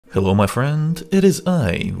Hello my friend, it is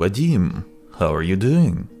I, Vadim. How are you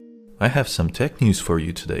doing? I have some tech news for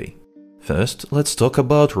you today. First, let's talk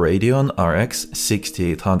about Radeon RX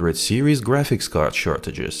 6800 series graphics card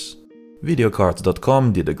shortages.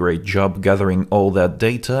 Videocards.com did a great job gathering all that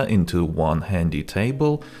data into one handy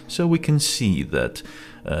table, so we can see that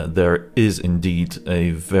there is indeed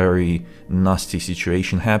a very nasty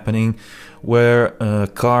situation happening where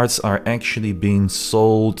cards are actually being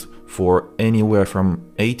sold for anywhere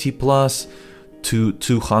from 80 plus to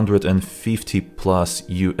 250 plus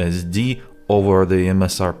USD over the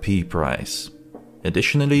MSRP price.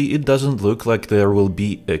 Additionally, it doesn't look like there will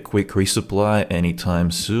be a quick resupply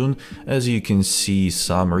anytime soon. As you can see,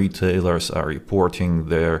 some retailers are reporting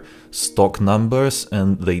their stock numbers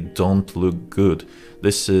and they don't look good.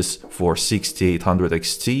 This is for 6800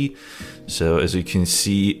 XT, so as you can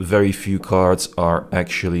see, very few cards are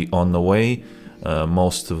actually on the way.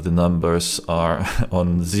 Most of the numbers are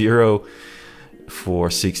on zero for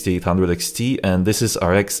 6800 XT, and this is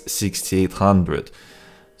RX 6800.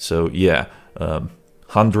 So yeah,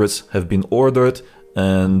 hundreds have been ordered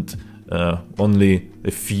and only a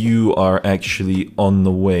few are actually on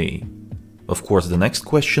the way. Of course, the next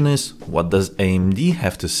question is, what does AMD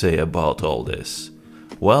have to say about all this?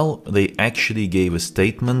 Well, they actually gave a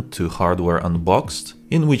statement to Hardware Unboxed,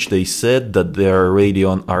 in which they said that their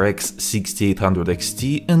Radeon RX 6800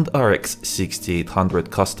 XT and RX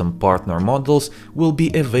 6800 custom partner models will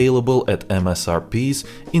be available at MSRPs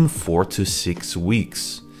in 4 to 6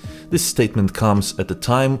 weeks. This statement comes at a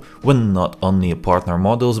time when not only partner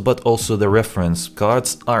models but also the reference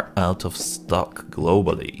cards are out of stock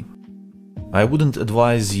globally. I wouldn't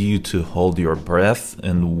advise you to hold your breath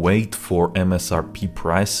and wait for MSRP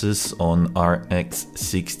prices on RX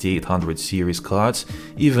 6800 series cards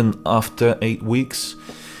even after 8 weeks,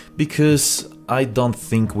 because I don't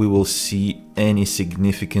think we will see any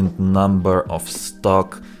significant number of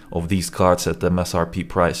stock of these cards at MSRP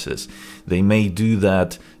prices. They may do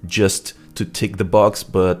that just to tick the box,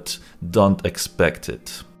 but don't expect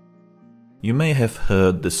it. You may have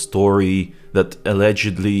heard the story that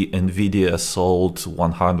allegedly NVIDIA sold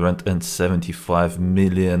 $175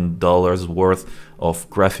 million worth of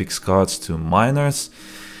graphics cards to miners,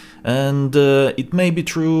 and it may be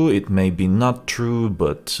true, it may be not true,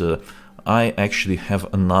 but I actually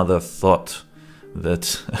have another thought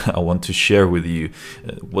that I want to share with you.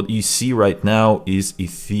 What you see right now is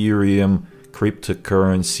Ethereum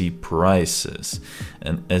cryptocurrency prices,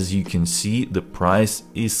 and as you can see, the price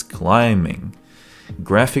is climbing.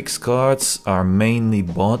 Graphics cards are mainly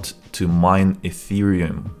bought to mine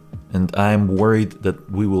Ethereum, and I'm worried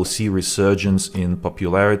that we will see resurgence in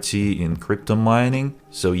popularity in crypto mining.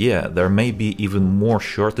 So yeah, there may be even more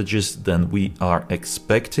shortages than we are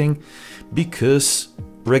expecting, because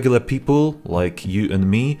regular people like you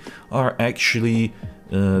and me are actually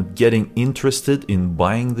getting interested in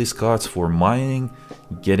buying these cards for mining,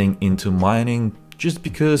 getting into mining just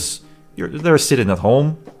because they're sitting at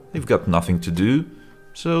home, they've got nothing to do,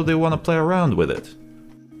 so they want to play around with it.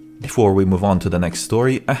 Before we move on to the next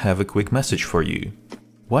story, I have a quick message for you.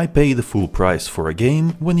 Why pay the full price for a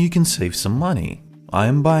game when you can save some money? I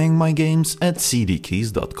am buying my games at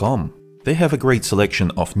cdkeys.com. They have a great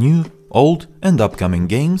selection of new, old and upcoming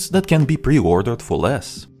games that can be pre-ordered for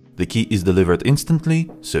less. The key is delivered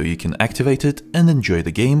instantly, so you can activate it and enjoy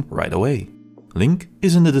the game right away. Link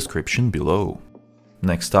is in the description below.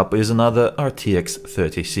 Next up is another RTX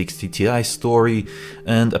 3060 Ti story,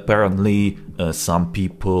 and apparently some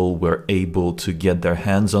people were able to get their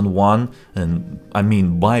hands on one, and I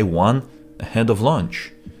mean buy one, ahead of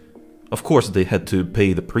launch. Of course, they had to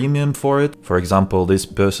pay the premium for it. For example, this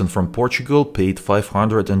person from Portugal paid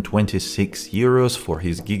 526 euros for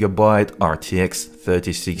his Gigabyte RTX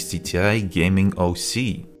 3060 Ti gaming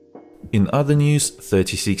OC. In other news,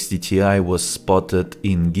 3060 Ti was spotted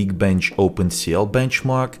in Geekbench OpenCL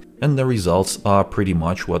benchmark, and the results are pretty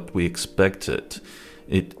much what we expected.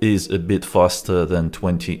 It is a bit faster than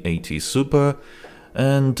 2080 Super,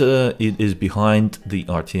 and it is behind the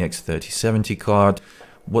RTX 3070 card.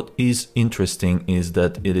 What is interesting is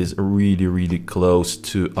that it is really close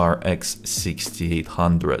to RX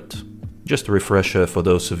 6800. Just a refresher for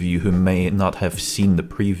those of you who may not have seen the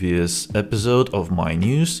previous episode of my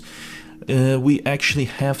news, we actually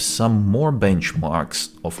have some more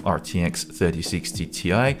benchmarks of RTX 3060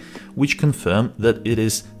 Ti, which confirm that it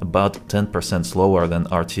is about 10% slower than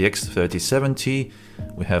RTX 3070.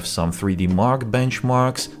 We have some 3D Mark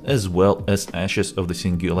benchmarks, as well as Ashes of the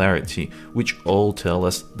Singularity, which all tell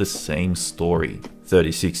us the same story.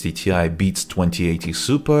 3060 Ti beats 2080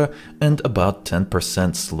 Super and about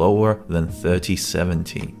 10% slower than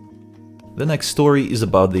 3070. The next story is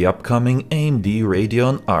about the upcoming AMD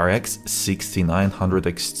Radeon RX 6900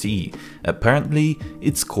 XT. Apparently,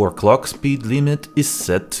 its core clock speed limit is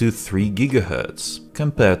set to 3 GHz,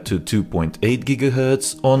 compared to 2.8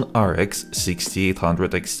 GHz on RX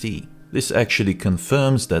 6800 XT. This actually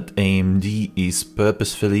confirms that AMD is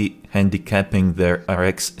purposefully handicapping their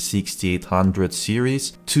RX 6800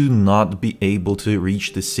 series to not be able to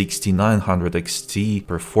reach the 6900 XT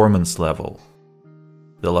performance level.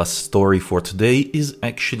 The last story for today is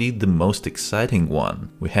actually the most exciting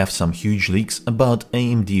one. We have some huge leaks about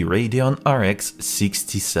AMD Radeon RX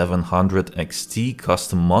 6700 XT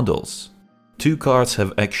custom models. 2 cards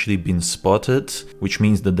have actually been spotted, which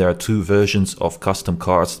means that there are 2 versions of custom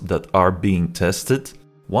cards that are being tested.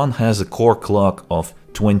 One has a core clock of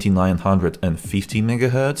 2950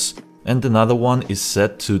 MHz and another one is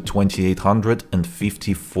set to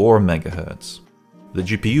 2854 MHz. The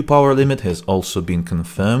GPU power limit has also been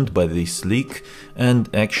confirmed by this leak, and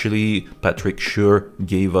actually Patrick Schur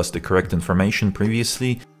gave us the correct information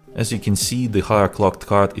previously. As you can see, the higher clocked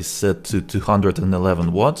card is set to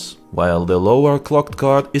 211 watts, while the lower clocked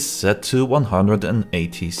card is set to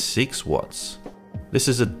 186 watts. This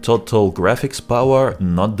is a total graphics power,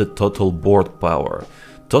 not the total board power.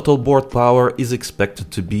 Total board power is expected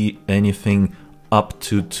to be anything up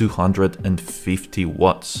to 250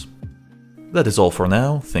 watts. That is all for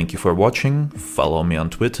now. Thank you for watching. Follow me on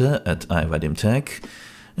Twitter at iVadimTech.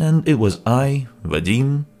 And it was I,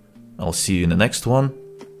 Vadim. I'll see you in the next one.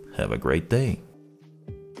 Have a great day.